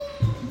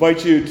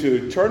invite you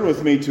to turn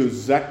with me to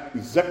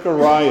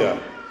Zechariah.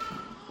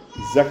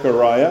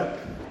 Zechariah,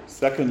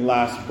 second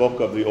last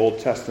book of the Old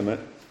Testament.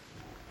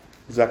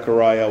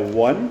 Zechariah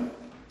 1,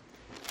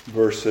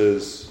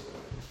 verses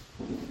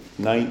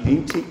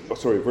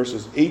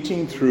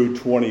 18 through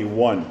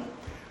 21.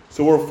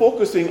 So we're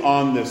focusing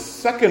on this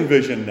second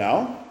vision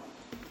now.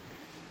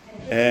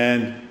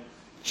 And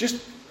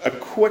just a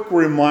quick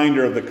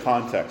reminder of the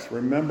context.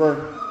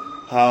 Remember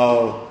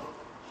how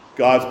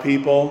God's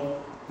people,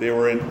 they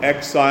were in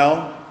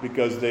exile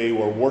because they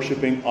were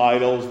worshiping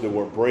idols. They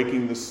were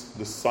breaking the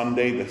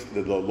Sunday,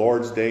 the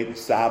Lord's Day, the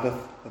Sabbath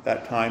at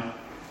that time.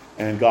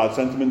 And God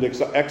sent them into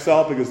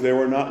exile because they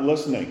were not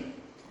listening.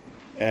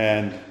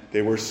 And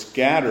they were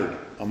scattered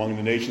among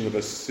the nations of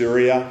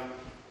Assyria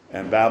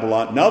and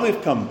Babylon. Now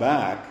they've come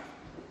back,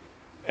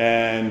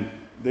 and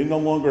they no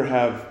longer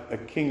have a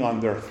king on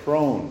their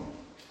throne.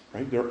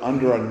 Right? They're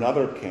under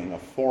another king, a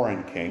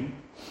foreign king.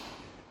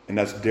 And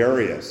that's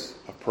Darius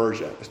of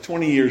Persia. It's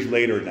 20 years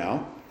later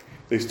now.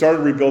 They started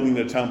rebuilding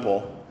the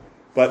temple,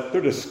 but they're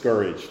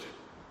discouraged.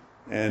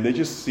 And they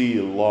just see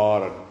a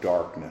lot of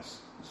darkness.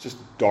 It's just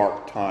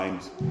dark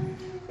times.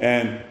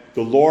 And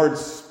the Lord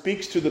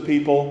speaks to the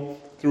people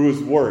through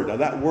his word. Now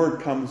that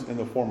word comes in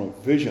the form of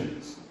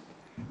visions.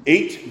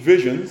 8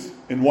 visions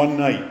in one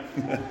night.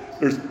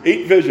 There's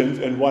 8 visions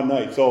in one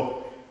night.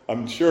 So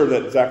I'm sure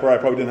that Zechariah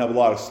probably didn't have a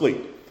lot of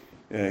sleep.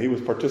 He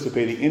was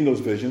participating in those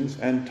visions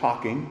and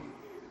talking.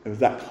 It was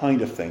that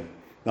kind of thing.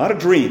 Not a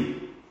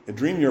dream. A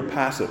dream, you're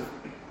passive.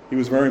 He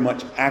was very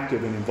much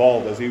active and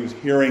involved as he was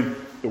hearing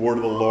the word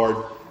of the Lord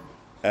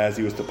as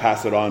he was to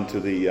pass it on to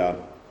the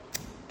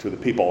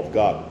people of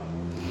God.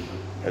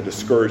 A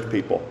discouraged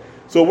people.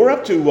 So we're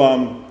up to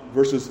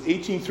verses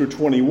 18 through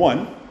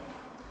 21.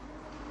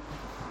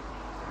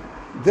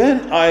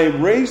 Then I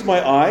raised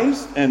my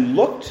eyes and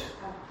looked,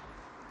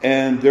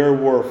 and there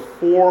were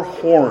 4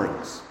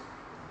 horns.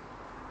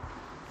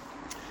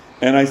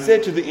 And I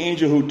said to the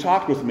angel who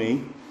talked with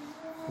me,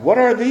 "What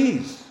are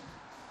these?"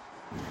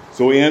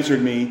 So he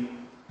answered me,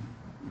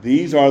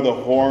 "These are the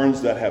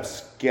horns that have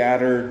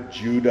scattered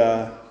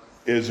Judah,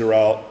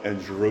 Israel,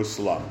 and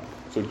Jerusalem."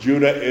 So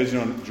Judah,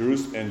 Israel,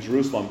 and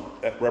Jerusalem,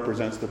 that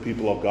represents the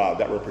people of God.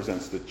 That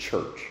represents the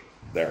church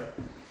there.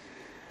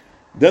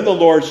 Then the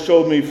Lord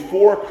showed me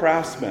 4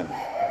 craftsmen.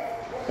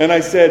 And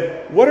I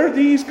said, "What are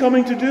these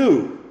coming to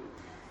do?"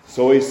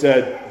 So he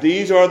said,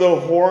 "These are the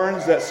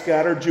horns that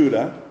scattered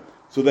Judah,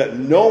 so that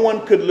no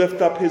one could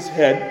lift up his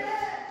head.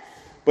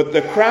 But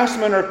the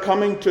craftsmen are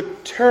coming to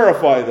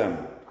terrify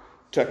them,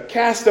 to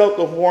cast out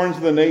the horns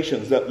of the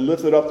nations that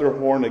lifted up their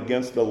horn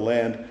against the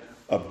land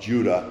of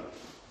Judah,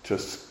 to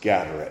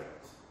scatter it."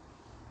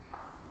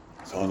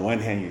 So on one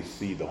hand you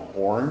see the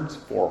horns,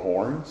 4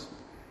 horns.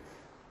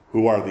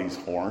 Who are these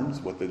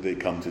horns? What did they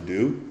come to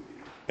do?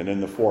 And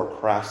then the 4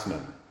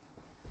 craftsmen.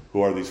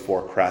 Who are these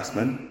 4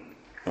 craftsmen?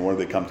 And what do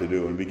they come to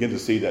do? And we begin to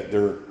see that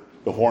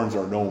the horns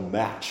are no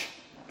match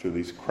to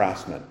these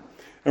craftsmen.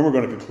 And we're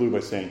going to conclude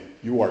by saying,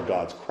 you are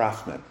God's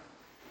craftsmen.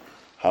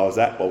 How is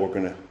that? Well, we're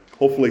going to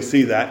hopefully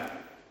see that.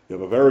 You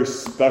have a very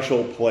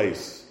special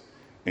place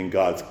in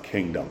God's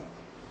kingdom,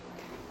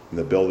 in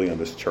the building of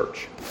his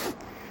church.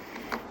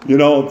 You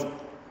know,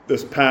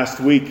 this past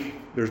week,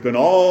 there's been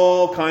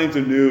all kinds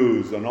of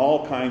news and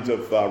all kinds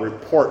of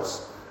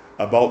reports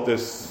about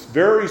this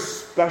very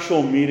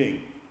special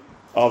meeting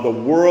of the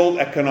World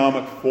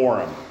Economic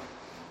Forum.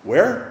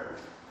 Where?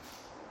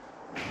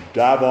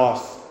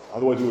 Davos.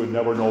 Otherwise we would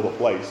never know the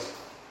place.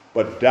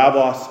 But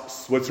Davos,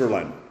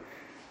 Switzerland.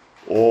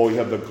 Oh, you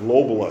have the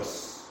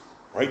globalists,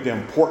 right? The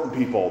important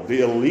people, the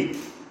elite,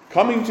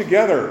 coming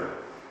together.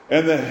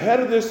 And the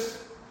head of this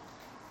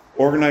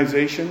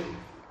organization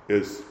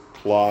is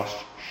Klaus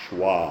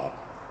Schwab.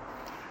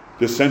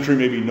 This century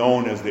may be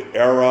known as the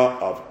era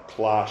of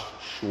Klaus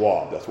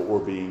Schwab. That's what we're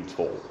being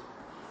told.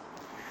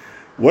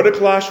 What did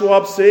Klaus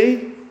Schwab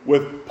say?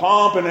 With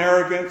pomp and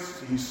arrogance,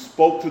 he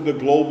spoke to the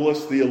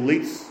globalists, the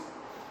elites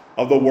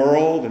of the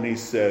world, and he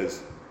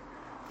says,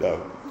 he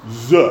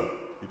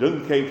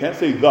can't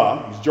say the,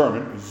 he's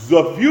German.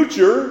 The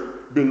future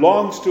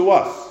belongs to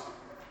us.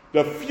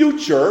 The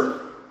future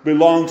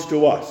belongs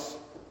to us.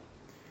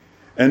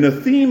 And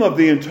the theme of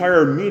the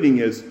entire meeting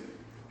is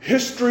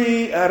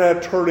history at a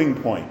turning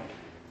point.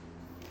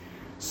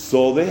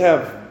 So they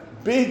have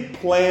big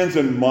plans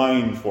in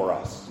mind for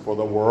us, for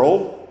the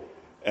world,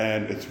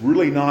 and it's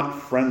really not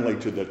friendly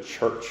to the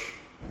church,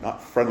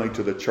 not friendly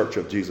to the church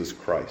of Jesus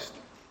Christ.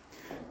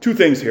 2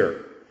 things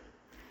here.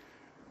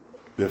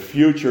 The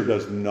future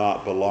does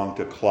not belong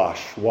to Klaus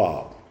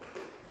Schwab.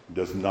 It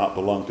does not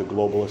belong to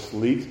globalist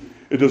elites.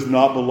 It does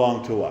not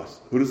belong to us.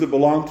 Who does it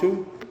belong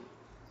to?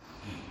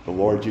 The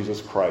Lord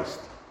Jesus Christ.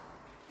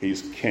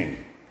 He's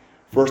King.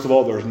 First of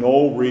all, there's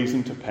no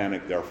reason to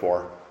panic,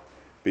 therefore,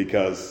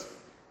 because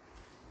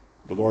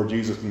the Lord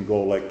Jesus can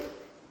go like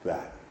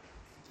that.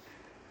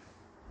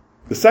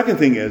 The second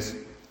thing is,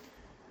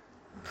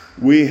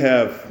 we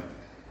have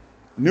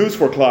news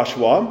for Klaus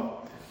Schwab.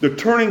 The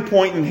turning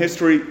point in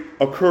history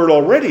occurred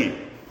already.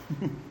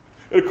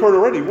 It occurred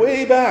already,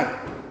 way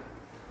back,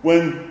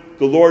 when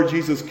the Lord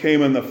Jesus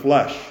came in the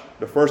flesh,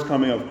 the first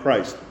coming of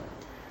Christ.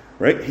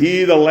 Right?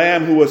 He, the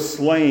Lamb who was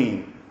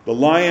slain, the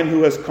Lion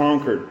who has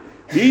conquered.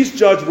 He's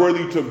judged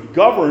worthy to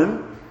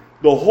govern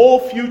the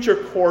whole future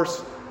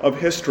course of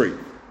history.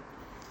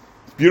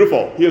 It's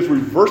beautiful. He has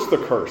reversed the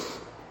curse.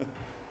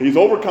 He's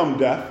overcome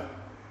death,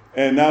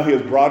 and now he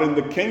has brought in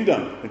the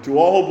kingdom. And to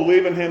all who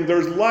believe in him,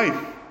 there's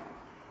life.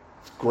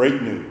 It's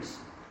great news.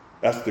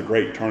 That's the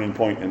great turning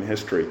point in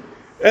history.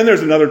 And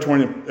there's another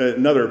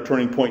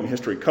turning point in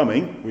history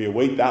coming. We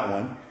await that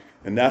one.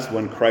 And that's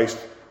when Christ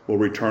will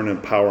return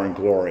in power and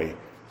glory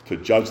to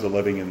judge the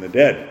living and the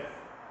dead.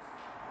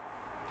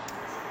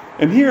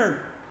 And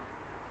here,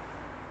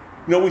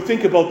 we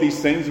think about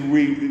these things.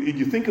 If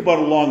you think about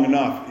it long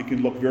enough, it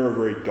can look very,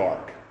 very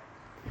dark.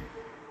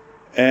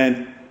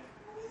 And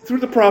through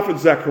the prophet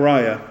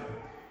Zechariah,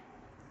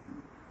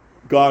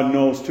 God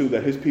knows too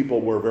that his people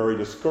were very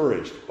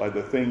discouraged by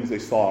the things they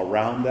saw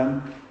around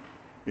them.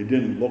 It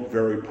didn't look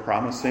very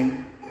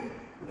promising.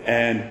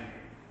 And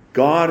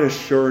God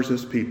assures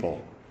his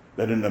people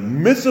that in the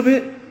midst of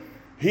it,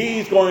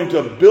 he's going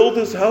to build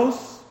his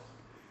house,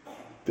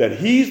 that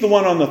he's the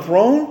one on the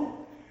throne,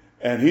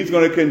 and he's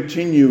going to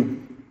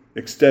continue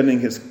extending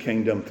his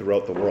kingdom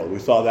throughout the world. We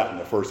saw that in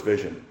the first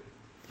vision.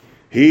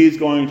 He's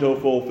going to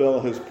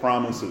fulfill his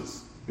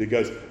promises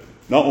because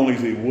not only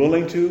is he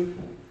willing to,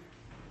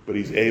 but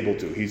he's able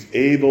to. He's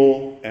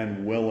able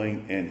and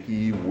willing, and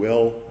he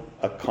will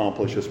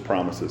accomplish his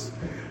promises.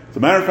 As a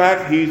matter of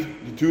fact,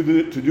 to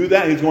do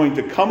that, he's going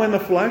to come in the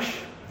flesh,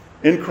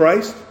 in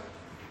Christ,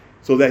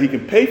 so that he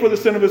can pay for the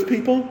sin of his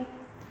people.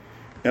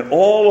 And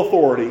all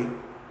authority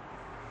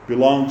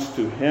belongs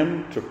to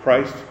him, to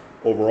Christ,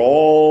 over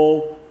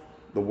all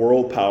the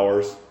world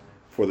powers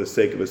for the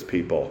sake of his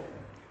people.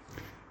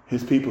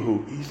 His people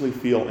who easily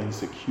feel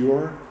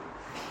insecure,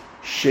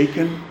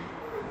 shaken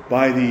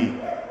by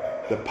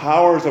the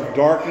powers of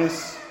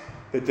darkness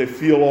that they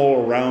feel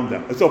all around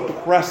them. It's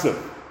oppressive.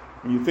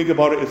 When you think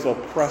about it, it's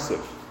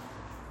oppressive.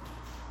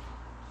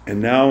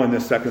 And now in the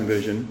second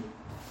vision,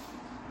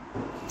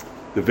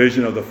 the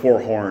vision of the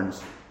four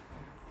horns,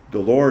 the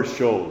Lord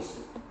shows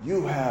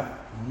you have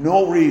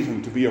no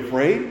reason to be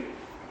afraid,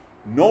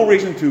 no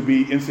reason to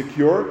be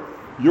insecure.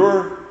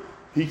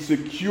 He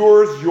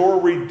secures your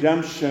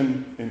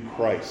redemption in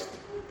Christ.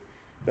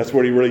 That's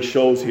what he really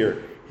shows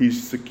here. He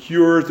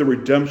secures the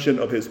redemption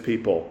of his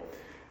people.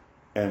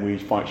 And we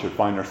should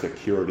find our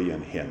security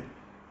in him,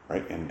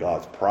 right? In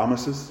God's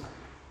promises.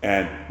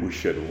 And we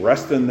should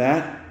rest in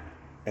that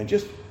and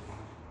just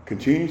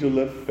continue to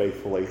live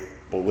faithfully,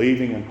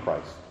 believing in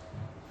Christ.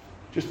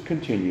 Just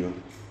continue,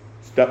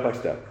 step by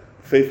step,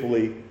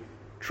 faithfully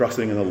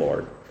trusting in the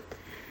Lord.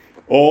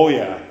 Oh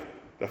yeah,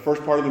 the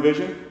first part of the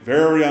vision,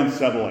 very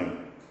unsettling.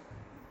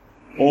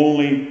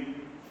 Only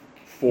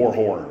four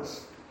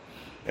horns,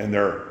 and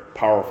they're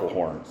powerful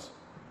horns.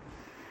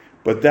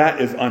 But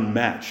that is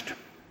unmatched.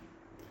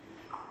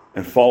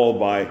 And followed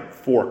by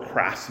four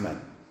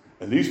craftsmen.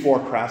 And these four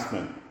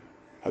craftsmen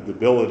have the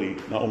ability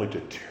not only to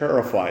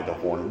terrify the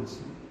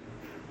horns,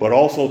 but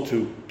also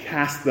to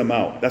cast them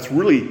out. That's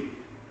really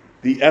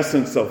the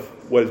essence of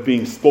what is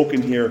being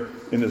spoken here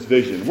in this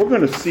vision. We're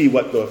going to see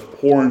what the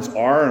horns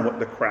are and what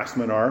the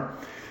craftsmen are.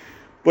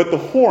 But the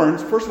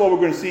horns, first of all, we're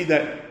going to see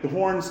that the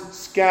horns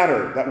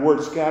scatter. That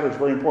word scatter is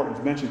very important.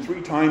 It's mentioned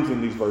 3 times in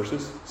these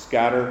verses.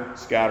 Scatter,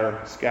 scatter,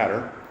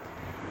 scatter.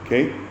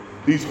 Okay?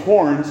 These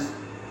horns,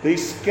 they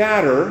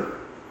scatter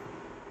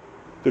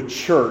the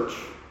church,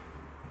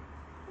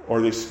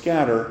 or they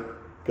scatter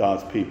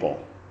God's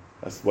people.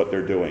 That's what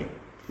they're doing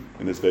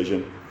in this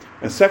vision.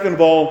 And second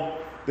of all,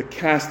 the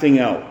casting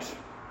out.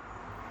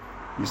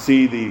 You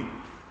see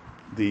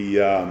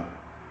the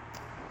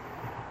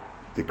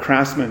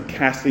craftsman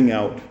casting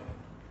out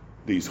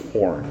these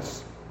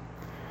horns.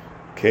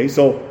 Okay,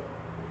 so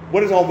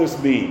what does all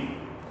this mean?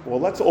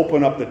 Well, let's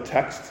open up the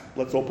text.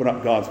 Let's open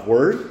up God's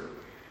Word.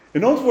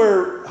 And notice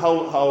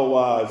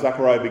how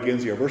Zechariah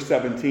begins here. Verse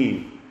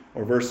 17,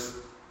 or verse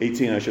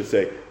 18, I should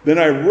say. Then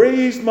I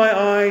raised my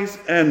eyes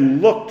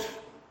and looked.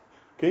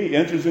 Okay, he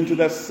enters into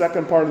that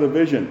second part of the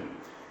vision.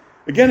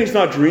 Again, he's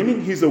not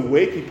dreaming. He's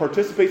awake. He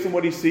participates in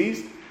what he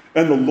sees.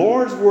 And the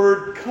Lord's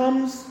Word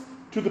comes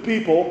to the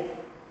people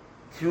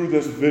through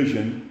this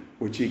vision,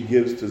 which he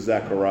gives to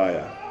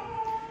Zechariah.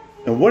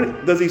 And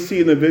what does he see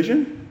in the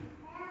vision?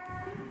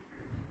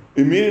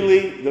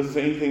 Immediately, it doesn't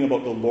say anything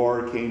about the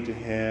Lord came to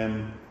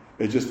him.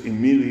 It just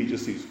immediately he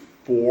just sees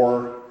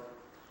 4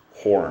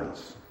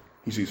 horns.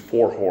 He sees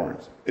 4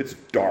 horns. It's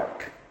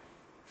dark.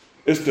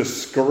 It's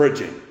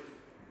discouraging.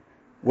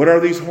 What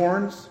are these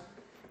horns?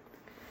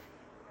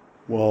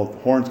 Well,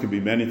 horns can be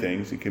many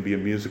things. It can be a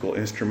musical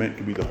instrument. It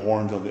can be the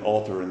horns on the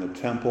altar in the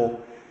temple.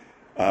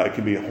 It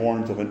can be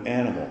horns of an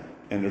animal.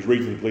 And there's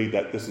reason to believe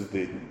that this is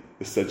the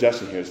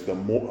suggestion here. It's the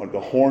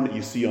horn that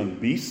you see on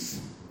beasts.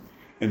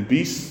 And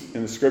beasts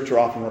in the scripture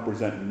often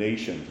represent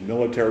nations,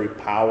 military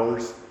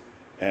powers,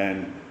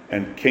 and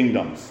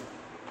kingdoms.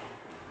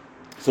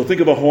 So think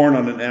of a horn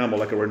on an animal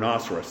like a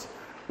rhinoceros.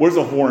 What does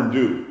a horn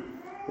do?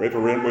 Right? If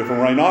a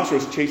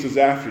rhinoceros chases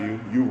after you,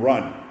 you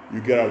run.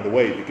 you get out of the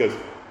way because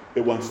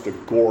it wants to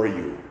gore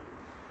you.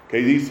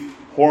 Okay, these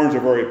horns are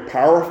very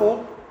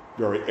powerful,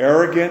 very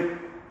arrogant,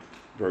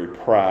 very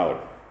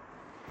proud.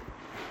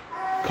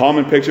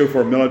 Common picture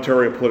for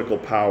military or political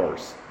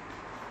powers.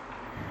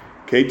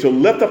 Okay, to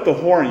lift up the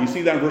horn, you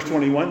see that in verse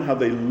 21, how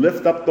they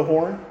lift up the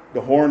horn?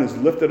 The horn is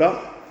lifted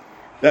up.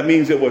 That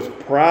means it was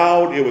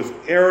proud, it was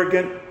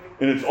arrogant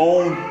in its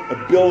own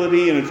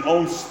ability, in its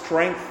own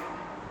strength,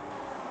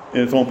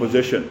 in its own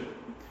position.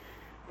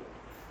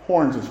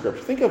 Horns in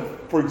Scripture. Think of,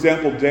 for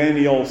example,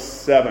 Daniel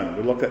 7.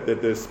 We looked at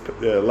this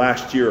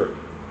last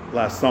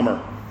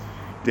summer.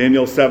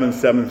 Daniel 7,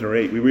 7 through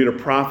 8. We read a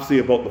prophecy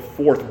about the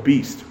fourth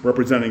beast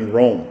representing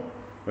Rome.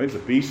 Right? It's a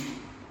beast,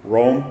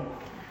 Rome.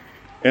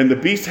 And the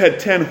beast had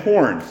 10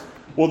 horns.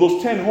 Well,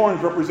 those 10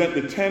 horns represent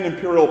the 10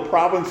 imperial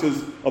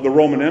provinces of the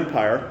Roman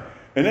Empire.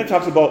 And then it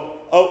talks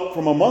about, out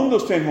from among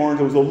those 10 horns,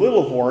 there was a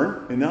little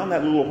horn, and on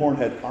that little horn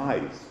had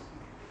eyes.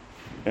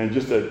 And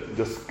just a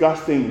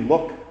disgusting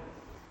look,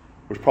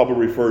 which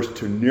probably refers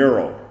to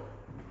Nero,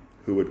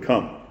 who would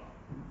come.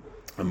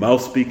 A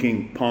mouth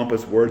speaking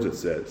pompous words, it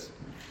says.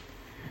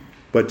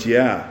 But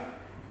yeah,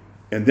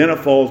 and then it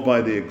follows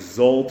by the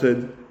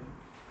exalted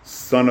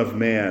Son of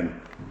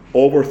Man,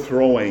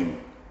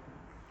 overthrowing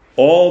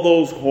all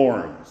those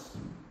horns,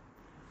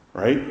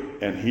 right?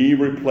 And he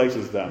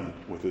replaces them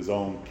with his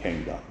own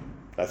kingdom.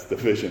 That's the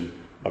vision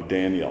of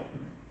Daniel.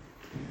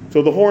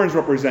 So the horns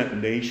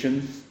represent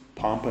nations,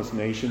 pompous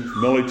nations,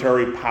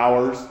 military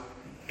powers,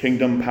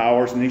 kingdom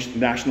powers,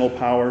 national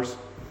powers.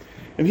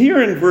 And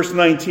here in verse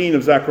 19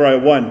 of Zechariah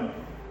 1,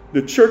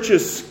 the church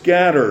is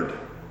scattered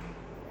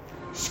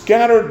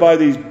by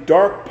these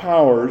dark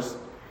powers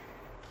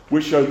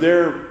which are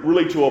there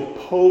really to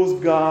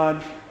oppose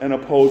God and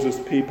oppose his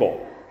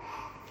people.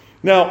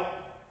 Now,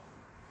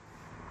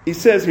 he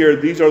says here,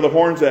 these are the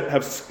horns that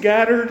have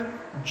scattered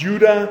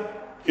Judah,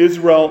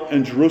 Israel,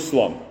 and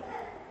Jerusalem.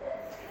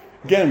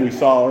 Again, we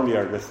saw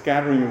earlier, the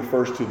scattering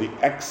refers to the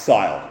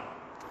exile.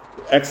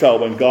 Exile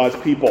when God's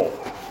people,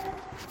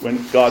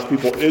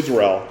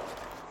 Israel,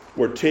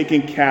 were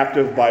taken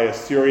captive by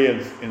Assyria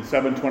in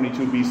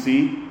 722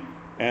 BC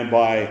and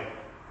by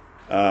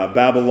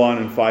Babylon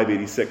in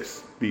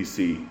 586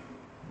 BC.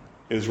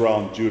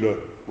 Israel and Judah,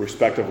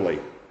 respectively.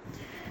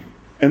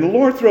 And the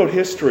Lord throughout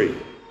history,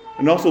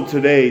 and also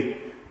today,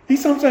 he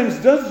sometimes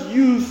does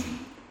use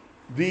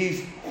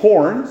these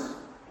horns,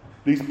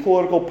 these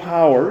political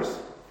powers,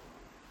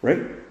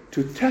 right,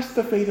 to test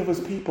the faith of his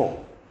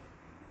people.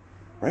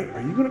 Right?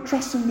 Are you going to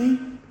trust in me?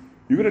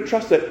 You're going to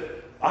trust that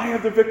I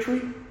have the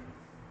victory?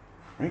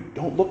 Right?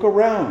 Don't look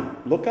around.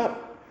 Look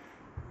up.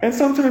 And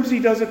sometimes he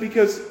does it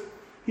because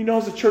he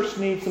knows the church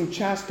needs some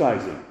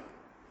chastising.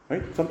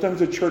 Right? Sometimes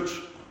the church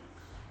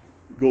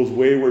goes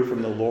wayward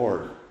from the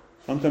Lord.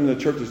 Sometimes the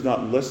church is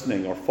not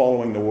listening or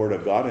following the word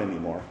of God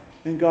anymore.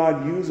 And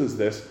God uses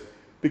this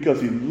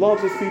because he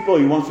loves his people.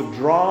 He wants to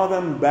draw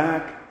them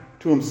back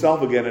to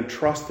himself again and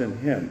trust in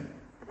him.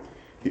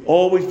 He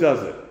always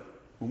does it.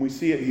 When we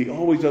see it, he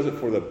always does it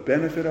for the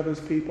benefit of his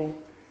people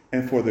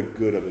and for the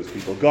good of his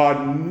people.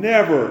 God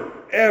never,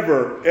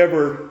 ever,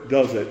 ever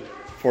does it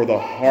for the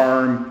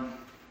harm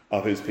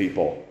of his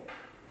people.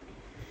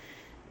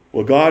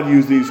 Well, God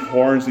used these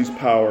horns, these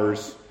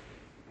powers,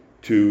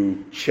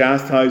 to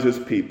chastise his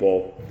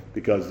people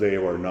because they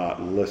were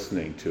not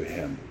listening to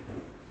him.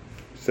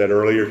 Said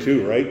earlier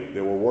too, right?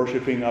 They were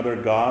worshiping other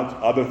gods.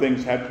 Other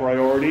things had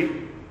priority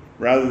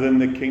rather than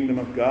the kingdom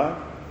of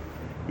God.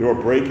 They were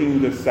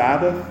breaking the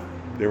Sabbath.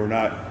 They were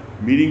not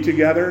meeting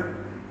together.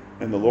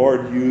 And the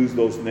Lord used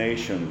those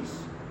nations,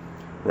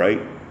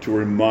 right, to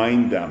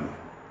remind them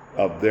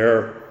of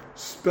their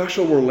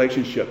special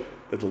relationship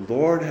that the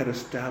Lord had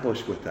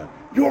established with them.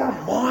 You're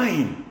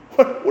mine.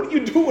 What are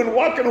you doing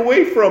walking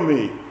away from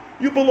me?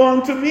 You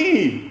belong to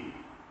me.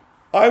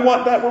 I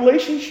want that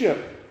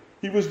relationship.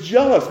 He was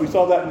jealous. We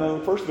saw that in the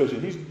first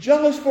vision. He's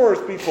jealous for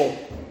his people,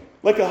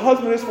 like a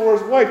husband is for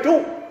his wife.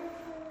 Don't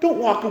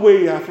walk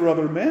away after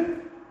other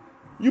men.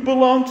 You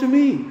belong to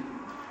me.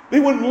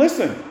 They wouldn't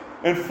listen.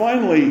 And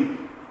finally,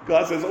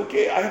 God says,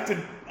 okay,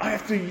 I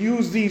have to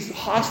use these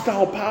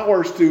hostile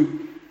powers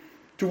to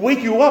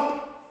wake you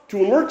up,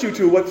 to alert you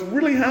to what's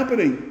really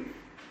happening,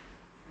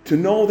 to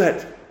know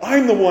that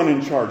I'm the one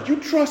in charge. You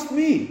trust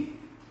me.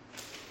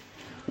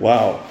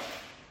 Wow.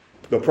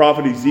 The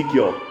prophet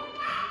Ezekiel,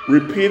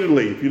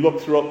 repeatedly, if you look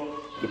throughout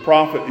the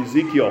prophet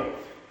Ezekiel,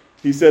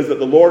 he says that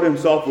the Lord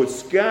himself would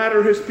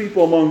scatter his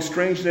people among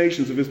strange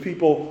nations if his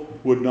people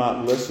would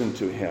not listen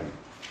to him.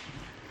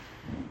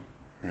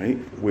 Right?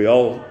 We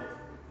all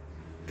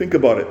think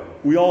about it.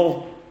 We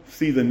all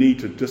see the need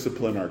to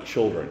discipline our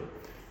children.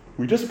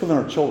 We discipline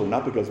our children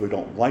not because we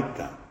don't like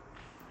them,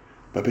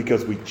 but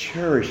because we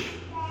cherish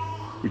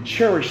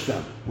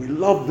them, we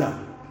love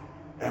them,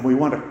 and we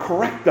want to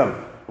correct them,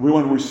 and we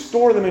want to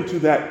restore them into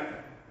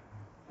that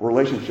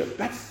relationship.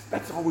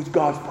 That's always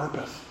God's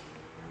purpose.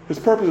 His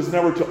purpose is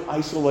never to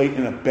isolate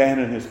and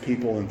abandon his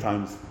people in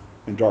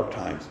dark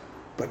times,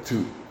 but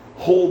to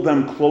hold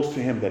them close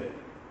to him that,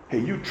 hey,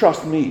 you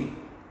trust me.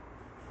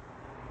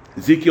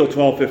 Ezekiel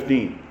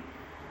 12:15.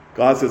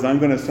 God says, I'm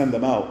going to send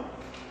them out.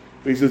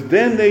 But he says,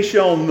 then they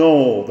shall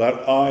know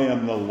that I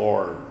am the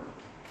Lord.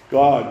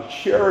 God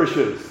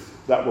cherishes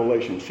that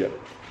relationship,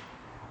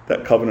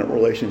 that covenant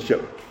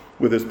relationship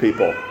with his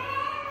people.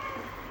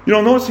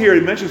 Notice here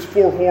he mentions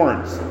 4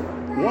 horns.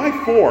 Why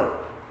 4?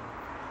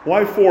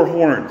 Why 4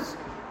 horns?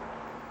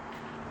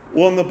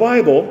 Well, in the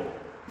Bible,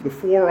 the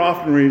 4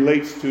 often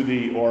relates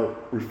to or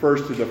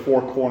refers to the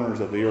 4 corners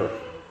of the earth.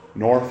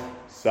 North,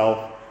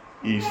 south,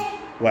 east,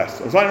 west.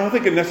 So I don't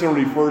think it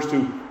necessarily refers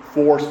to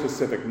 4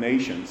 specific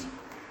nations,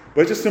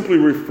 but it just simply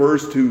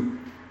refers to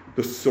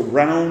the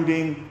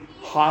surrounding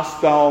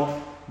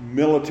hostile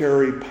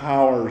military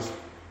powers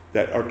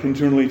that are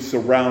continually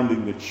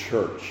surrounding the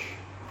church.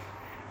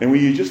 And when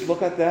you just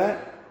look at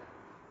that,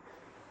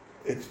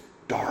 it's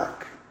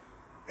dark.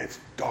 It's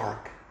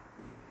dark.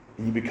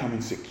 And you become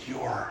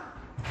insecure.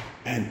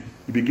 And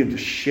you begin to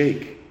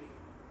shake.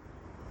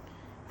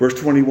 Verse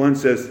 21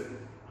 says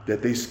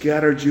that they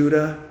scattered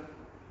Judah,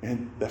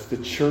 and that's the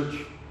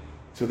church,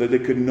 so that they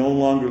could no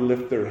longer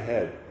lift their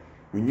head.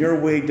 When you're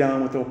weighed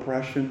down with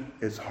oppression,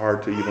 it's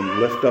hard to even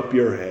lift up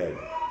your head.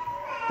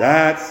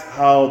 That's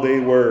what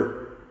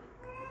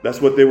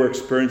they were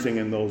experiencing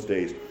in those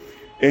days.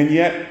 And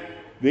yet,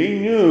 they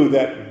knew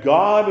that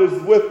God is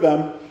with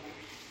them.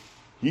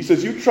 He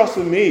says, you trust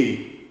in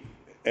me,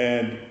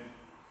 and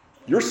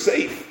you're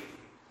safe.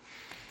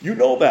 You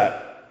know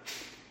that.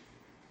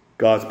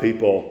 God's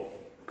people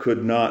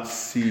could not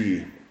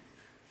see.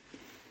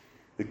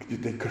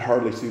 They could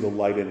hardly see the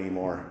light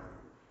anymore.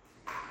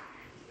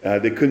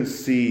 They couldn't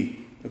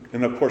see,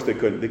 and of course they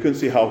couldn't. They couldn't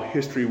see how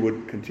history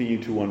would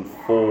continue to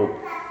unfold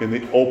in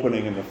the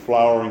opening and the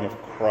flowering of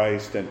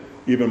Christ, and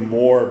even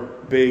more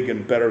big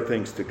and better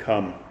things to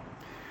come.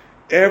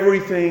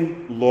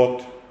 Everything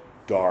looked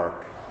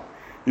dark.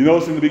 You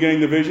notice in the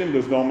beginning of the vision,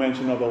 there's no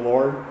mention of the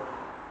Lord.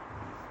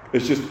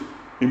 It's just,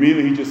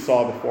 immediately he just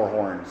saw the 4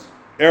 horns.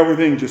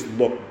 Everything just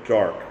looked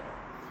dark.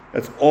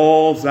 That's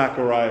all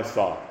Zechariah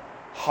saw.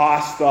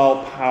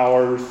 Hostile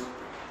powers,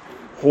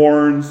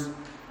 horns,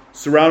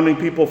 surrounding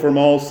people from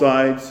all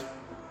sides.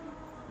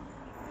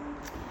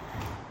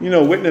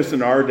 Witness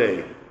in our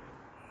day,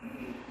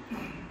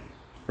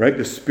 right?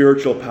 The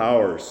spiritual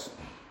powers.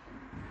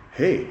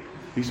 Hey,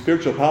 these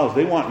spiritual powers,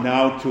 they want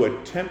now to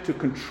attempt to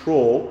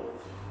control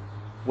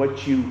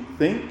what you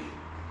think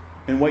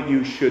and what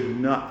you should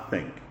not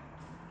think.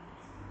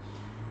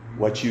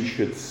 What you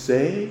should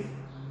say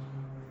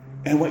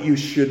and what you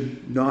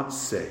should not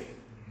say.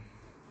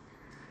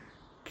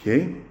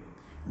 Okay?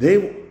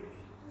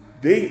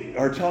 They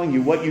are telling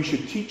you what you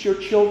should teach your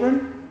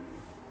children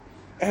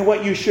and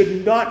what you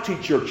should not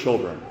teach your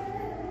children.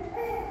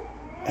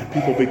 And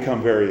people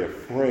become very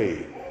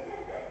afraid,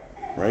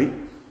 right?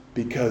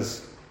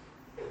 Because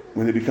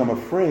when they become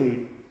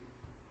afraid,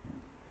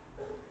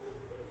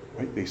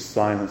 right, they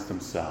silence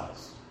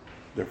themselves.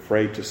 They're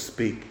afraid to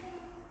speak.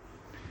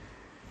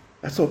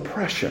 That's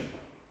oppression.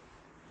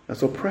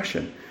 That's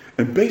oppression.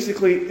 And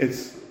basically,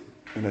 it's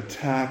an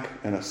attack,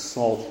 an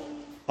assault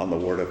on the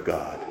Word of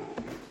God.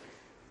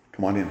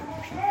 Come on in.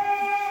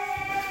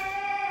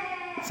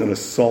 It's an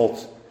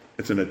assault.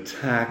 It's an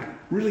attack,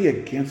 really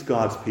against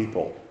God's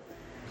people.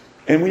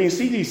 And when you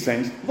see these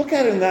things, look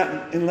at it in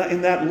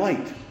that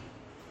light.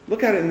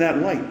 Look at it in that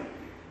light.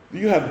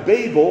 You have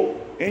Babel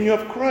and you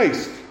have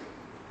Christ.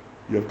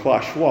 You have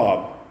Klaus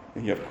Schwab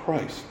and you have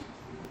Christ.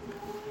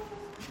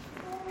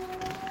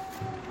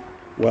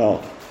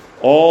 Well,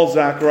 all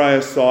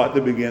Zechariah saw at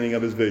the beginning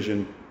of his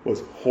vision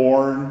was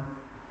horn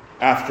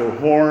after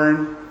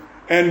horn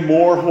and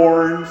more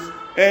horns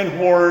and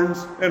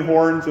horns and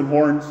horns and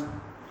horns.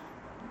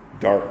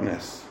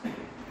 Darkness.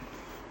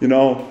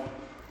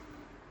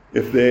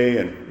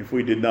 If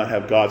we did not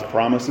have God's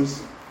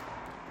promises,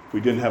 if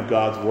we didn't have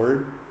God's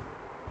word,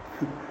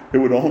 it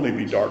would only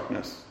be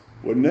darkness,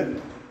 wouldn't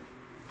it?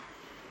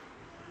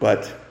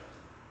 But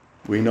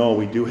we know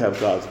we do have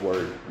God's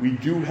word. We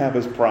do have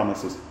his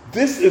promises.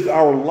 This is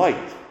our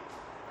light.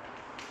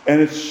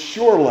 And it's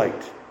sure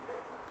light.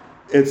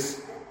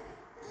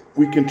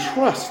 We can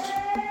trust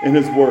in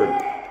his word.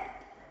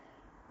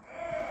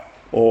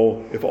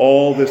 Oh,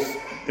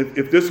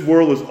 if this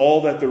world is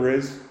all that there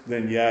is,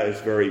 then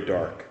it's very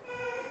dark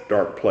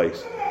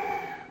place.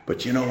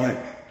 But you know what?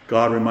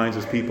 God reminds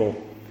his people,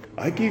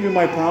 I give you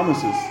my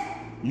promises.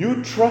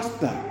 You trust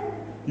them.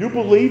 You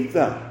believe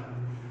them.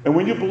 And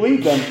when you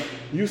believe them,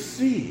 you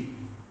see.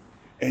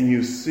 And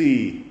you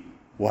see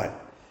what?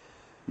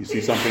 You see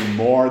something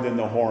more than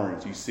the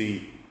horns. You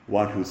see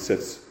one who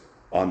sits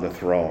on the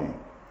throne.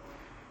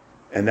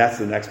 And that's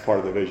the next part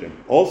of the vision.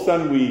 All of a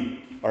sudden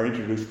we are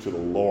introduced to the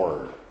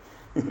Lord.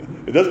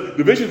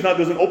 The vision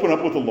doesn't open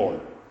up with the Lord.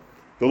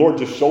 The Lord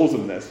just shows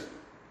them this.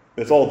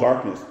 It's all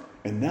darkness.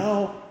 And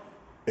now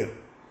it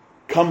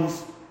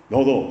comes, the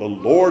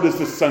Lord is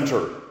the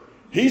center.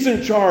 He's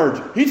in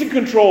charge. He's in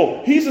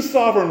control. He's the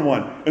sovereign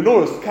one. And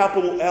notice,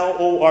 capital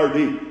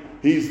L-O-R-D.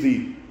 He's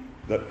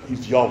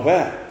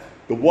Yahweh.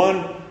 The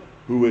one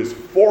who is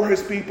for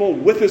his people,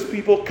 with his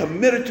people,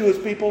 committed to his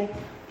people.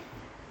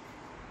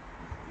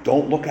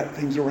 Don't look at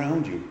things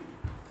around you.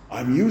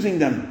 I'm using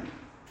them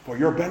for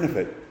your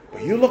benefit.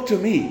 But you look to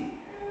me.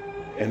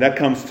 And that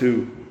comes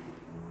to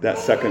that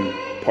second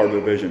part of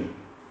the vision.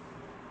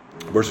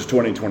 Verses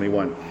 20 and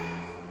 21.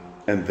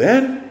 And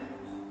then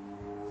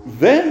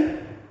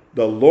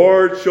the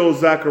Lord shows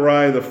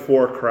Zechariah the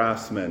 4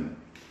 craftsmen.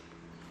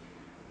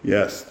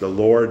 Yes, the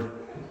Lord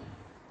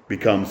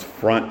becomes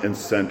front and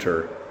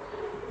center.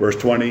 Verse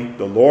 20,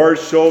 the Lord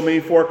showed me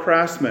 4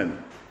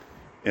 craftsmen.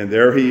 And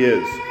there he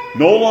is.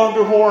 No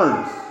longer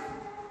horns.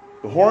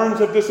 The horns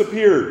have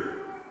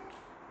disappeared.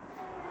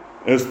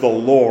 It's the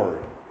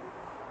Lord.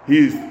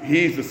 He's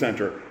the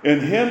center. In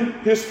him,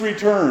 history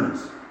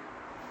turns.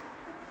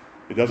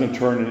 It doesn't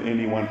turn in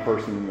any one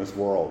person in this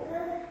world.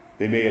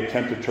 They may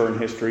attempt to turn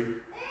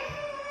history,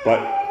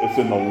 but it's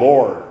in the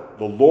Lord.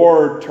 The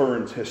Lord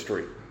turns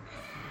history.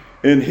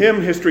 In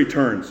him, history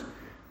turns.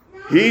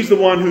 He's the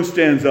one who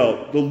stands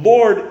out. The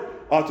Lord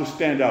ought to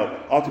stand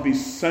out, ought to be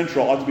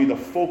central, ought to be the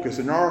focus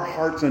in our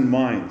hearts and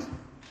minds.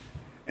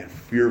 And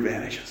fear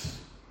vanishes.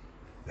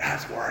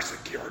 That's where our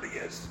security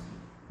is.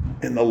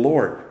 In the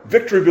Lord.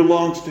 Victory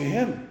belongs to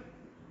him.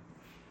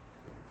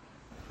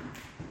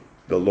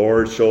 The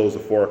Lord shows the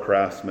 4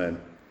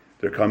 craftsmen.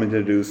 They're coming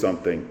to do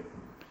something.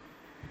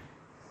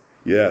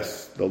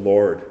 Yes, the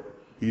Lord.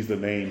 He's the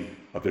name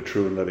of the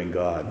true and living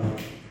God.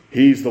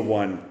 He's the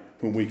one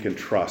whom we can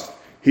trust.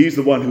 He's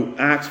the one who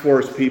acts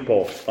for his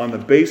people on the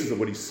basis of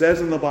what he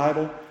says in the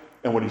Bible.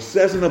 And what he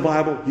says in the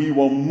Bible, he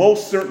will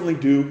most certainly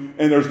do.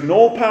 And there's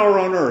no power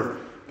on earth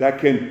that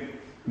can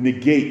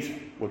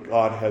negate what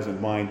God has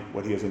in mind,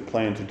 what he has in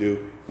plan to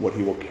do, what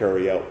he will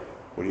carry out,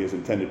 what he has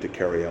intended to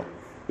carry out.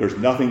 There's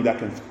nothing that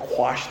can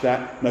quash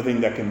that,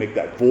 nothing that can make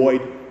that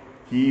void.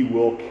 He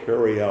will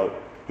carry out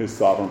his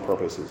sovereign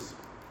purposes.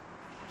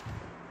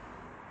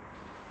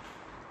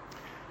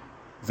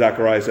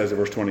 Zechariah says in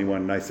verse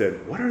 21, and I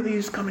said, what are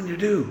these coming to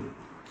do?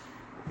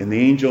 And the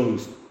angel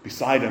who's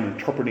beside him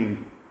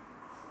interpreting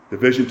the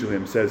vision to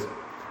him says,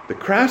 the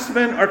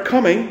craftsmen are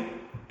coming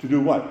to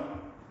do what?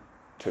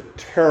 To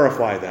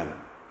terrify them.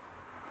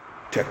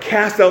 To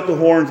cast out the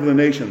horns of the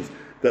nations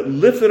that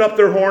lifted up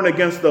their horn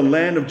against the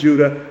land of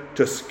Judah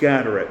to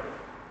scatter it.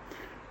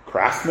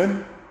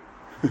 Craftsmen?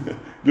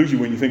 Usually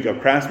when you think of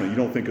craftsmen, you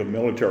don't think of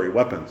military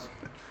weapons.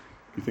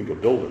 You think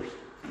of builders.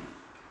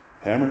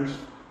 Hammers,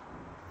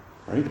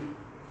 right?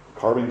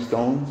 Carving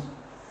stones.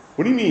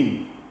 What do you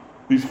mean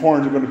these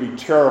horns are going to be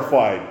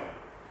terrified?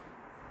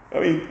 I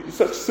mean,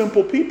 such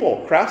simple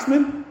people.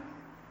 Craftsmen?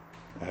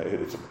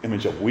 It's an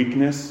image of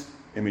weakness,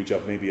 image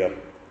of maybe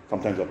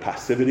sometimes a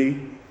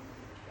passivity.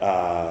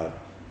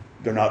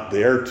 They're not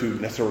there to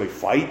necessarily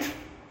fight,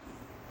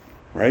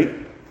 right?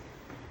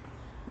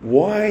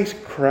 Why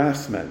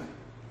craftsmen?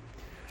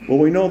 Well,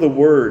 we know the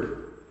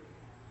word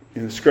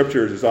in the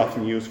scriptures is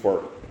often used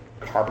for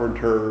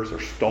carpenters or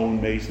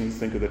stonemasons.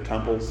 Think of the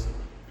temples,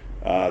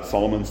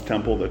 Solomon's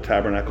temple, the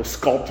tabernacle,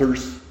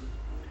 sculptors.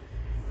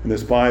 In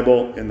the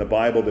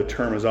Bible, the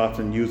term is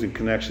often used in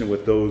connection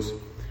with those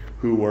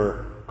who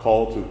were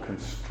called to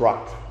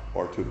construct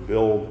or to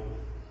build.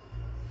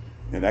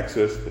 In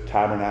Exodus, the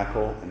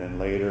tabernacle, and then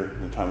later,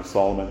 in the time of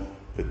Solomon,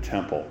 the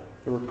temple.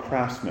 There were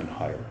craftsmen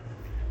hired.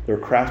 There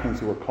were craftsmen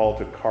who were called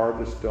to carve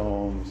the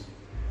stones,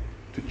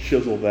 to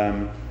chisel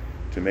them,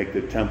 to make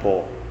the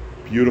temple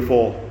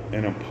beautiful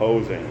and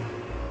imposing.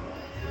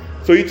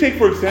 So you take,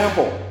 for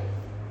example,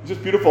 it's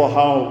just beautiful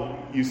how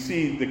you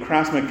see the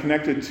craftsmen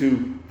connected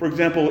to, for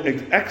example,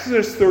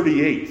 Exodus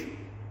 38. If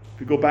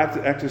you go back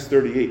to Exodus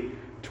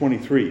 38,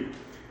 23, it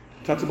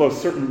talks about a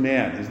certain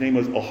man. His name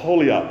was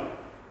Oholiab.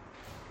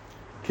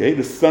 Okay,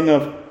 the son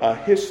of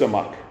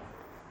Ahisamach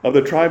of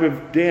the tribe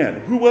of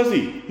Dan. Who was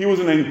he? He was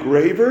an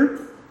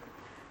engraver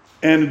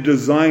and a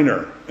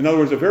designer. In other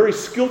words, a very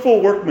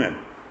skillful workman.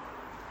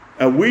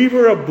 A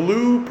weaver of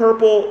blue,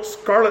 purple,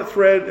 scarlet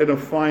thread, and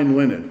of fine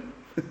linen.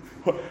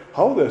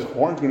 How is this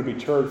horn going to be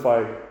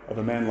terrified of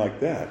a man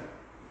like that?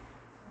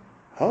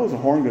 How is a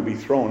horn going to be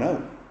thrown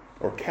out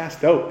or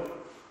cast out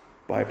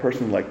by a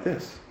person like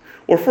this?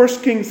 Or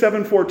 1 Kings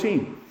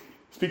 7:14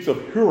 speaks of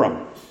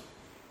Huram,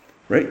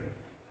 right?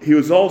 He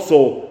was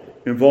also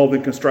involved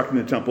in constructing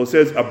the temple. It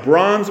says, a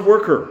bronze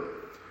worker,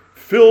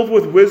 filled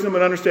with wisdom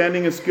and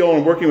understanding and skill,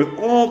 and working with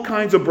all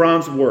kinds of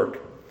bronze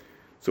work.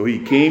 So he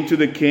came to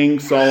the king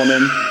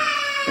Solomon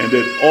and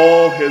did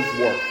all his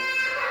work.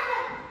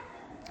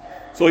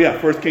 So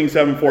 1 Kings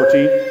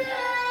 7:14.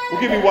 We'll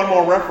give you one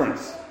more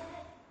reference.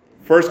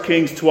 1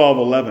 Kings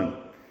 12:11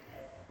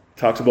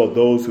 talks about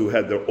those who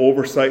had the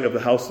oversight of the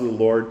house of the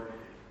Lord,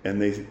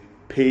 and they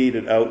paid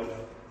it out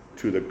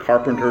to the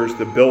carpenters,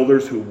 the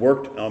builders who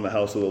worked on the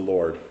house of the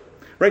Lord.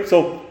 Right?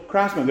 So,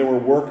 craftsmen, there were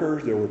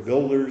workers, there were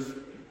builders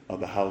of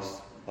the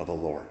house of the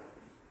Lord.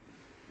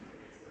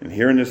 And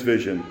here in this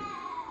vision,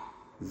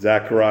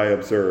 Zechariah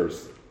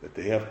observes that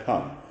they have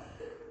come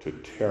to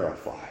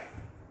terrify,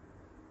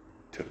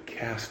 to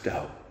cast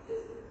out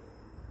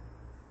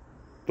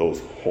those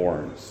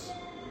horns,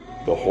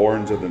 the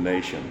horns of the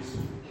nations.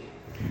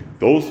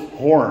 Those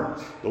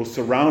horns, those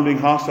surrounding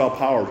hostile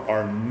powers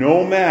are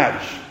no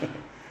match.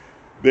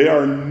 They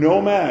are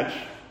no match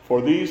for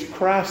these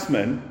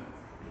craftsmen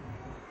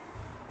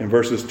in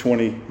verses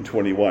 20 and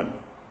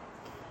 21.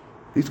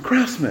 These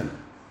craftsmen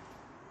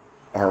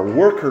are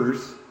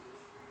workers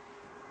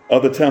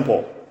of the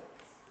temple.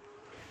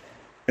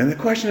 And the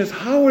question is,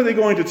 how are they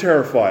going to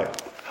terrify?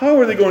 How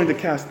are they going to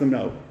cast them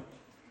out?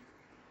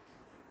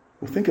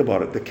 Well, think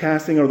about it. The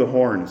casting of the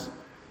horns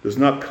does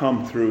not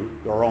come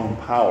through their own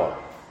power.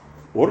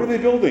 What are they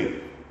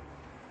building?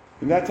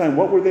 In that time,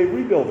 what were they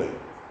rebuilding?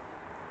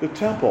 The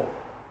temple.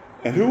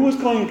 And who was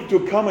going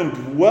to come and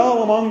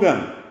dwell among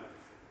them?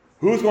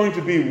 Who was going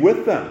to be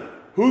with them?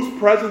 Whose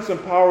presence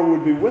and power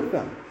would be with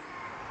them?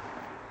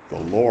 The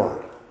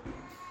Lord.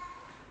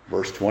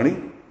 Verse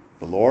 20,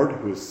 the Lord,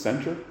 who is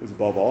center, who is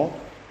above all,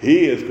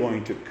 he is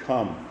going to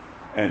come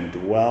and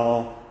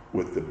dwell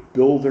with the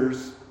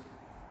builders,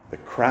 the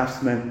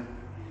craftsmen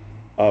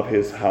of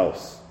his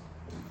house.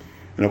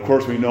 And of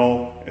course we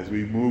know, as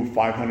we move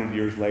 500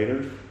 years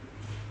later,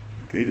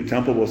 okay, the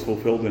temple was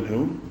fulfilled in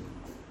whom?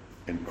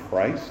 In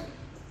Christ.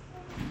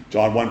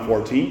 John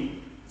 1:14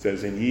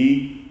 says, and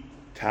he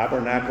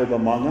tabernacled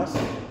among us.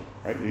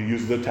 Right? He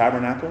uses the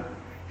tabernacle.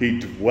 He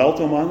dwelt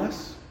among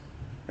us.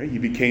 Right? He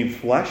became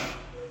flesh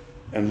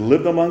and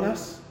lived among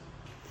us.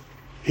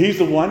 He's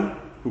the one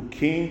who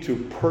came to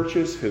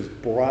purchase his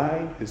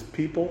bride, his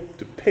people,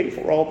 to pay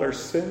for all their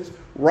sins,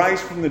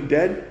 rise from the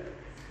dead,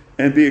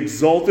 and be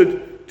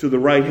exalted to the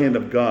right hand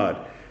of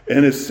God.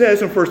 And it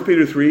says in 1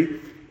 Peter 3,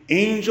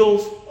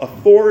 angels,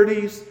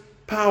 authorities,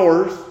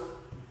 powers,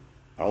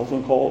 also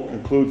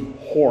includes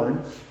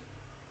horns,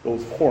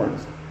 those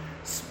horns,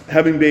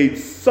 having made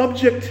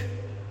subject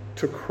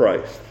to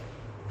Christ.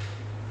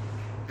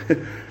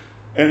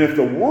 And if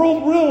the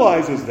world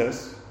realizes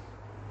this,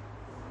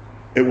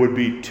 it would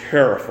be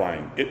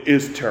terrifying. It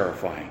is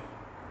terrifying.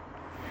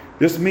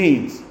 This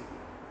means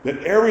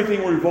that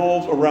everything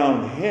revolves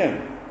around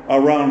him,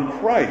 around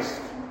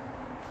Christ.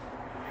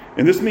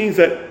 And this means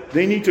that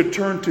they need to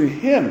turn to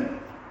him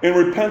in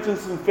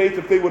repentance and faith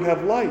if they would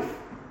have life.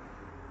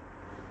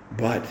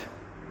 But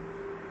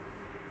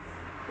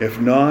if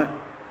not,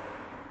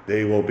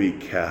 they will be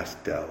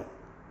cast out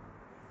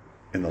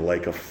in the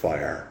lake of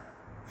fire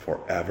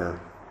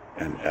forever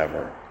and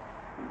ever.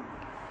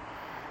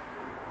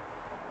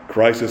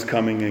 Christ is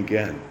coming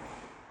again,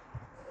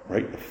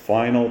 right? The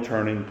final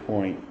turning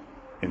point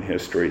in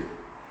history.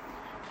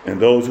 And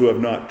those who have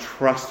not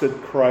trusted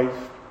Christ,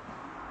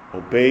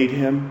 obeyed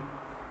him.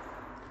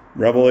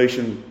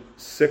 Revelation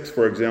 6,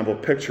 for example,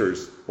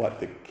 pictures what?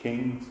 The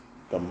kings,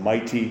 the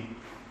mighty,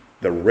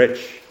 the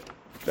rich,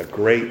 the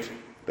great,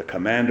 the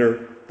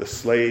commander, the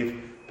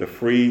slave, the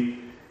free.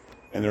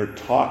 And they're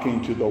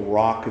talking to the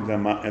rock and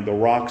the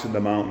rocks and the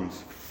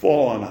mountains.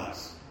 Fall on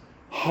us.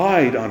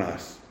 Hide on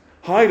us.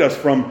 Hide us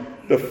from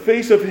the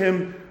face of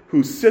him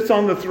who sits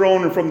on the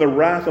throne and from the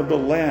wrath of the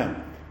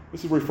Lamb.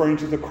 This is referring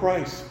to the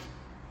Christ.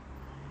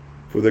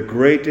 For the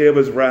great day of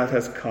his wrath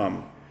has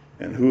come.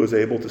 And who is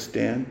able to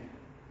stand?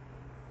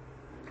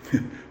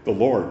 The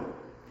Lord.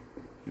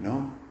 You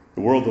know,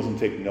 the world doesn't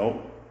take note.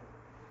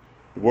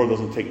 The world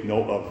doesn't take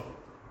note of,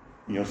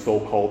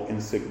 so-called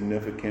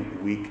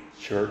insignificant, weak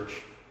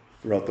church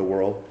throughout the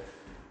world.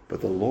 But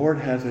the Lord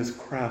has his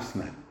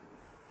craftsmen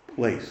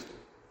placed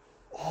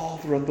all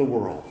throughout the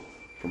world,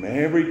 from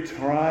every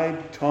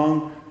tribe,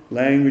 tongue,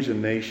 language,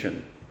 and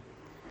nation.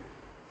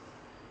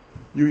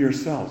 You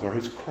yourselves are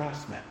his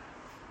craftsmen.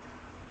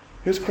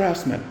 His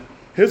craftsmen,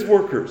 his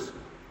workers,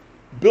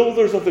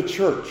 builders of the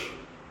church.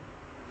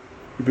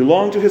 You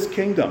belong to his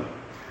kingdom.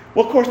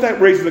 Well, of course, that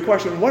raises the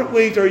question, what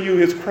ways are you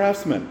his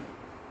craftsmen?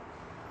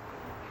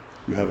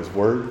 You have his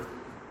word.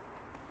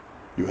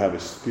 You have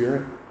his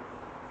spirit.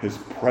 His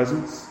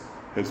presence,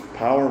 his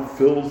power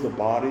fills the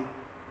body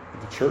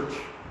of the church.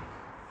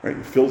 Right?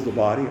 It fills the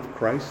body of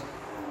Christ.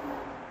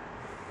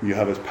 You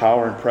have his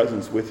power and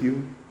presence with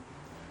you.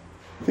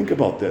 Think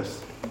about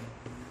this.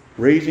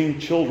 Raising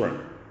children,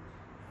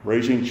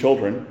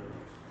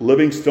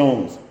 living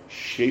stones,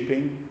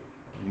 shaping,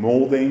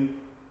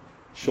 molding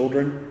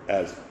children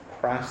as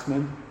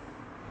craftsmen,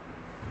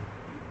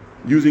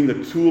 using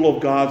the tool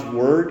of God's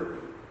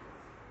word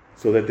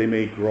so that they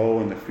may grow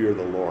in the fear of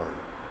the Lord.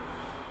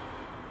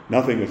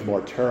 Nothing is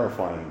more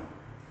terrifying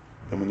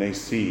than when they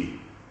see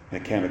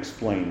and can't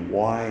explain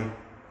why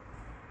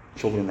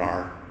children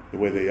are the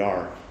way they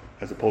are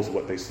as opposed to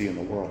what they see in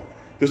the world.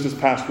 This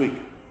past week,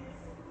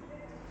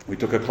 we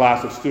took a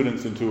class of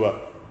students into a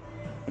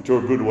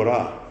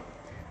gurdwara.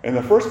 And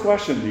the first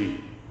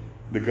question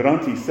the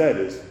Granthi said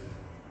is,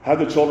 have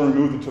the children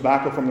remove the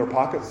tobacco from their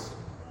pockets?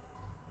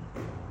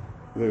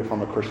 They were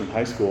from a Christian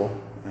high school.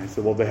 And I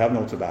said, well, they have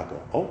no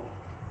tobacco.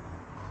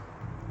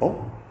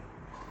 Oh.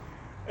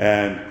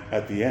 And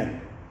at the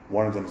end,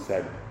 one of them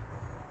said,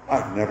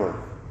 I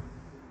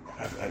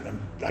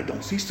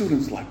don't see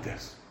students like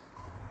this.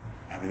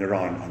 I mean, they're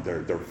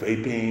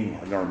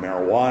vaping, or they're on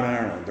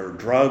marijuana, or they're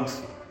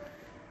drugs.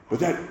 But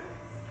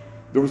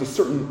there was a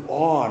certain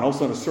awe and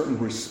also a certain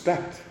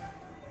respect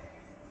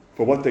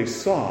for what they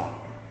saw.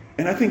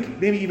 And I think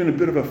maybe even a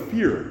bit of a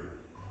fear.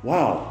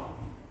 Wow.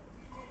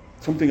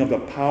 Something of the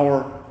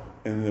power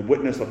and the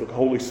witness of the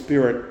Holy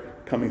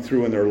Spirit coming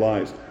through in their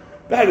lives.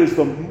 That is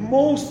the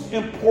most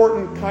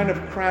important kind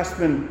of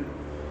craftsman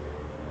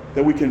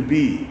that we can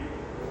be.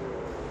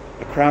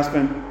 A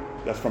craftsman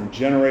that's from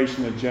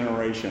generation to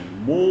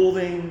generation,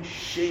 molding,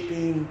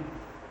 shaping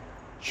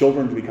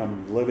children to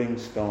become living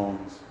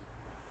stones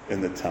in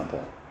the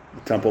temple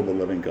of the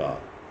living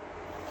God.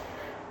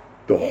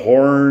 The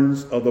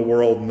horns of the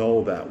world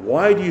know that.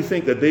 Why do you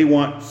think that they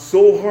want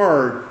so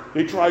hard,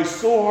 they try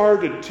so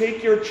hard to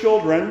take your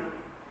children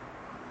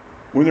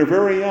when they're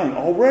very young,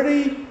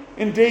 already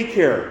in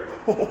daycare?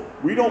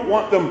 We don't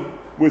want them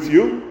with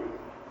you,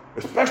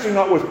 especially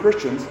not with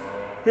Christians.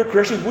 Here,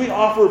 Christians, we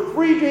offer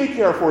free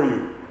daycare for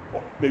you.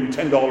 Maybe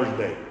 $10 a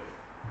day.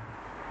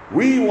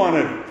 We want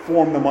to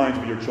form the minds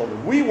of your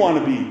children. We want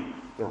to be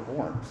their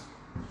horns.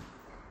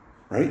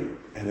 Right?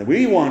 And then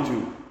we want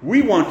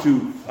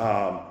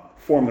to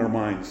form their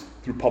minds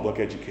through public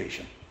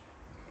education.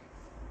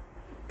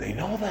 They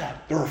know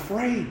that. They're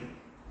afraid.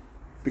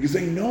 Because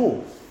they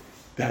know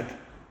that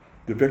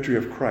the victory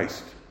of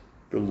Christ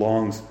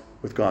belongs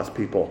with God's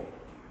people.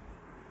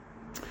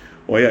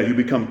 Oh yeah, you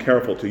become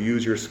careful to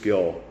use your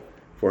skill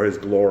for His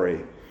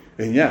glory.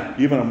 And yeah,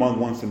 even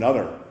among one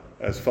another,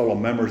 as fellow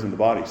members in the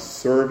body,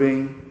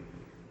 serving,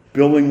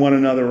 building one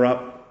another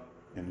up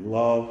in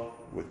love,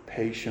 with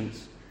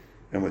patience,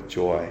 and with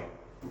joy.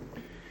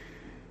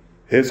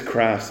 His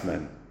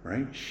craftsmen,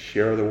 right,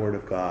 share the Word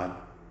of God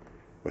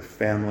with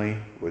family,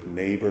 with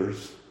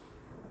neighbors,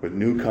 with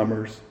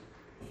newcomers,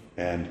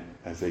 and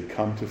as they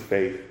come to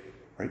faith,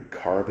 right,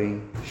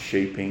 carving,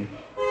 shaping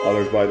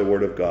others by the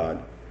Word of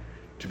God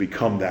to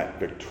become that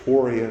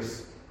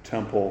victorious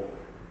temple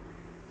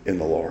in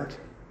the Lord.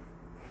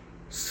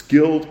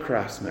 Skilled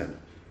craftsmen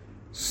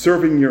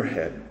serving your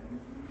head,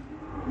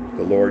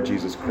 the Lord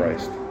Jesus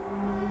Christ.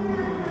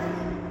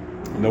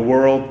 In the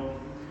world,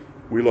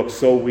 we look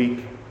so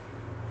weak,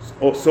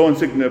 so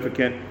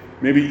insignificant,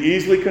 maybe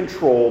easily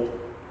controlled,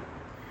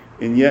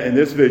 and yet in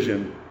this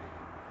vision,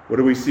 what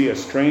do we see? A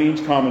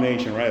strange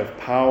combination, right, of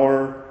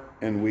power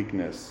and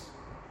weakness.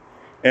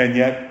 And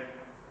yet,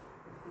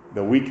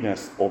 the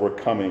weakness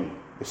overcoming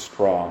the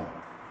strong.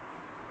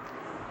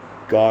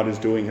 God is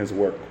doing His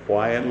work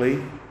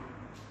quietly.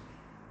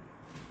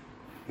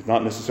 It's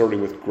not necessarily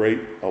with great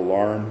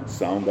alarm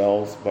sound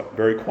bells, but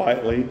very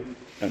quietly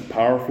and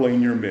powerfully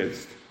in your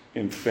midst,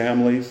 in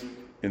families,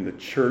 in the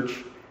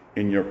church,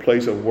 in your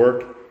place of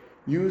work,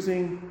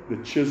 using the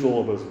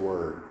chisel of His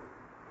Word.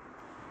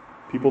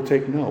 People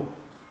take note.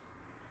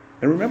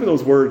 And remember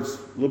those words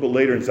a little bit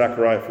later in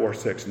Zechariah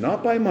 4:6.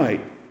 Not by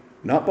might,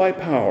 not by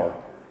power,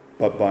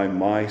 but by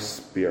my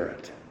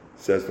Spirit,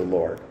 says the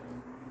Lord.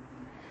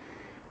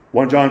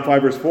 1 John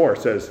 5 verse 4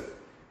 says,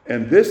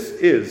 and this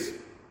is,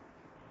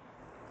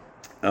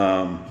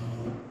 I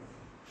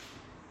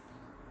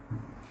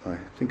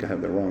think I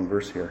have the wrong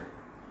verse here.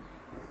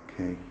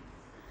 Okay.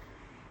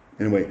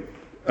 Anyway,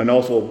 and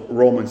also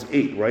Romans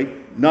 8,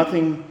 right?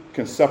 Nothing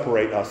can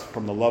separate us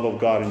from the love of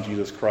God in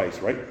Jesus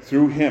Christ, right?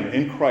 Through Him,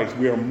 in Christ,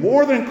 we are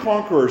more than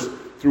conquerors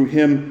through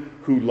Him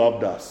who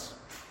loved us.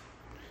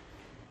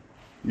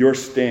 Your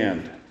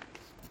stand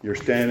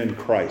in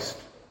Christ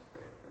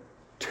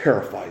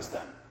terrifies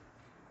them.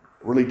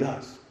 It really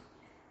does.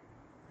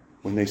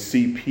 When they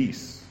see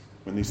peace,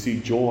 when they see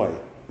joy,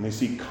 when they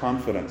see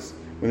confidence,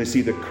 when they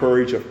see the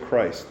courage of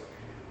Christ,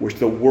 which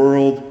the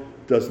world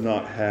does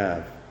not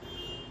have.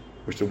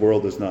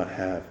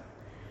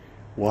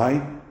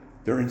 Why?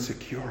 They're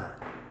insecure.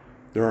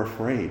 They're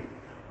afraid.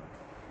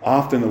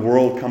 Often the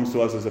world comes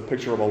to us as a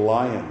picture of a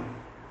lion.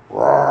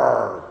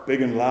 Roar,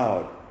 big and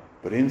loud.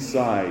 But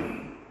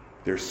inside,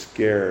 they're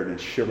scared and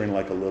shivering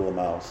like a little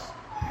mouse.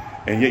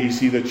 And yet you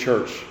see the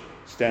church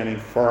standing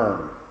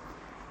firm.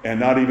 And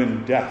not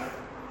even death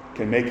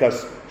can make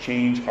us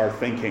change our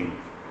thinking.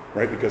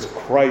 Right? Because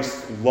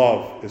Christ's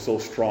love is so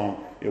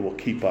strong, it will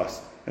keep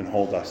us and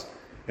hold us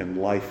in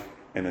life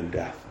and in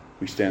death.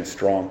 We stand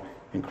strong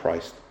in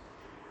Christ.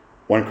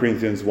 1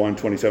 Corinthians 1,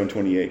 27,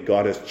 28.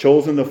 God has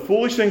chosen the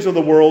foolish things of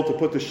the world to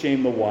put to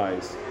shame the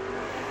wise.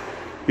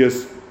 He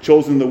has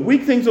chosen the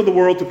weak things of the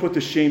world to put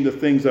to shame the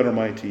things that are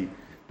mighty.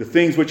 The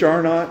things which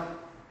are not,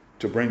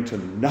 to bring to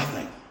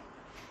nothing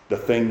the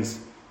things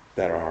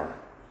that are.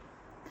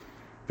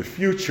 The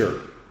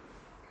future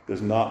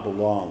does not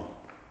belong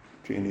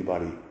to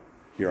anybody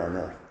here on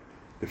earth.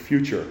 The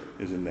future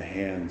is in the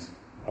hands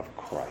of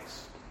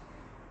Christ.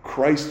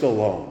 Christ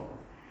alone.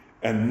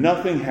 And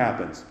nothing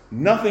happens.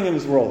 Nothing in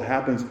this world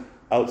happens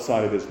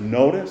outside of His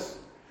notice.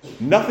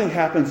 Nothing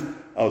happens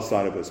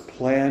outside of His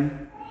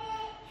plan.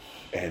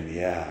 And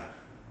yeah,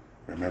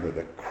 remember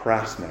the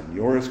craftsman.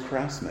 You're His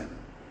craftsman.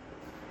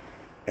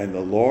 And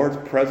the Lord's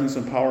presence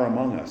and power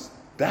among us.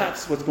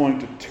 That's what's going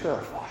to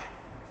terrify.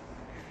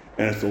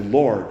 And it's the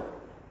Lord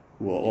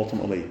who will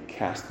ultimately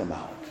cast them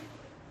out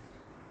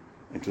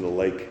into the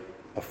lake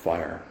of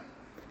fire.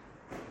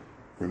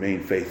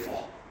 Remain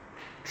faithful.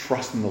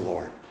 Trust in the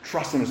Lord.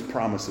 Trust in His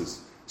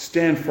promises.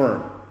 Stand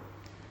firm.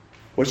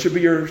 What should be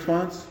your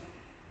response?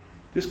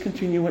 Just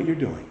continue what you're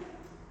doing.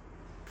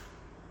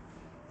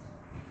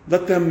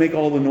 Let them make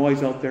all the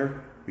noise out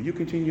there, but you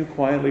continue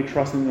quietly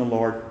trusting in the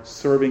Lord,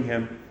 serving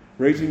Him,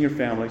 raising your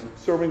families,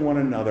 serving one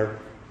another,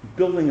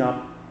 building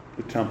up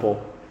the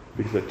temple,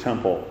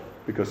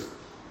 because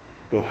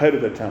the head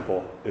of the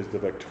temple is the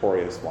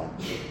victorious one.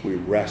 We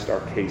rest our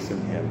case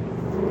in him,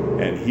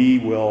 and he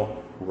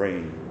will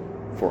reign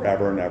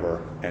forever and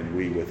ever, and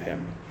we with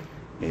him.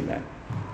 Amen.